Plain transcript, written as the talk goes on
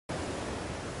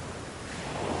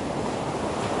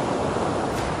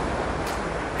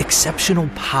exceptional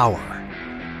power,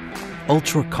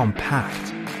 ultra-compact,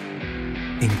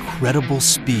 incredible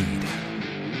speed,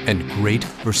 and great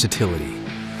versatility.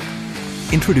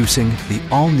 Introducing the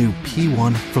all-new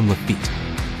P1 from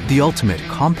LEFEET, the ultimate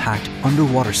compact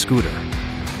underwater scooter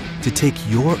to take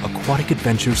your aquatic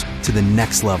adventures to the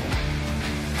next level.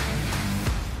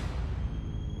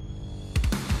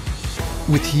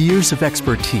 With years of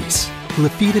expertise,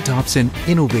 LEFEET adopts an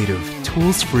innovative,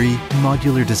 tools-free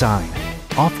modular design,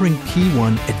 offering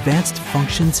P1 advanced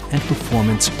functions and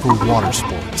performance for water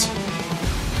sports.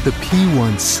 The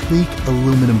P1's sleek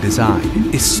aluminum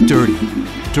design is sturdy,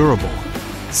 durable,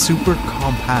 super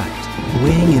compact,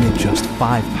 weighing in at just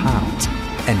 5 pounds,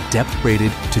 and depth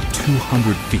rated to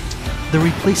 200 feet. The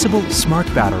replaceable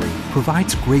smart battery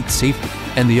provides great safety,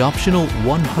 and the optional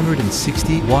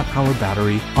 160 watt-hour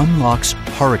battery unlocks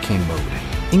hurricane mode,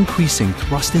 increasing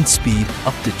thrust and speed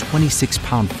up to 26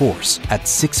 pound-force at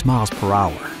 6 miles per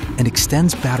hour, and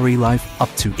extends battery life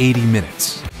up to 80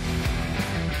 minutes.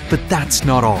 But that's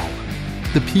not all.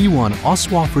 The P1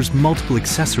 also offers multiple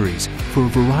accessories for a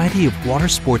variety of water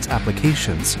sports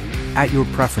applications at your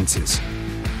preferences.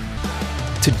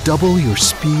 To double your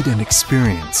speed and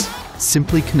experience,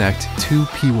 simply connect 2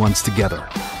 P1s together.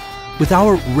 With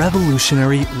our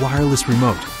revolutionary wireless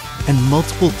remote and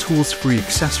multiple tools-free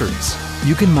accessories,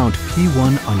 you can mount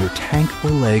P1 on your tank or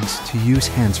legs to use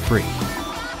hands-free.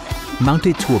 Mount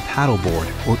it to a paddleboard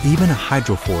or even a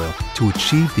hydrofoil to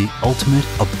achieve the ultimate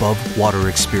above-water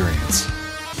experience.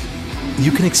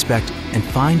 You can expect and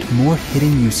find more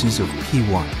hidden uses of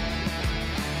P1.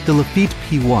 The LEFEET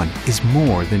P1 is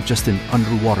more than just an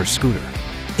underwater scooter.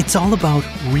 It's all about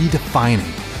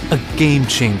redefining, a game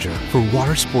changer for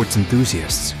water sports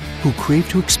enthusiasts who crave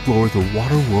to explore the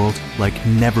water world like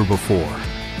never before.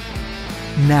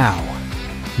 Now,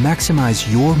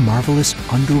 maximize your marvelous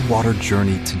underwater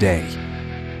journey today.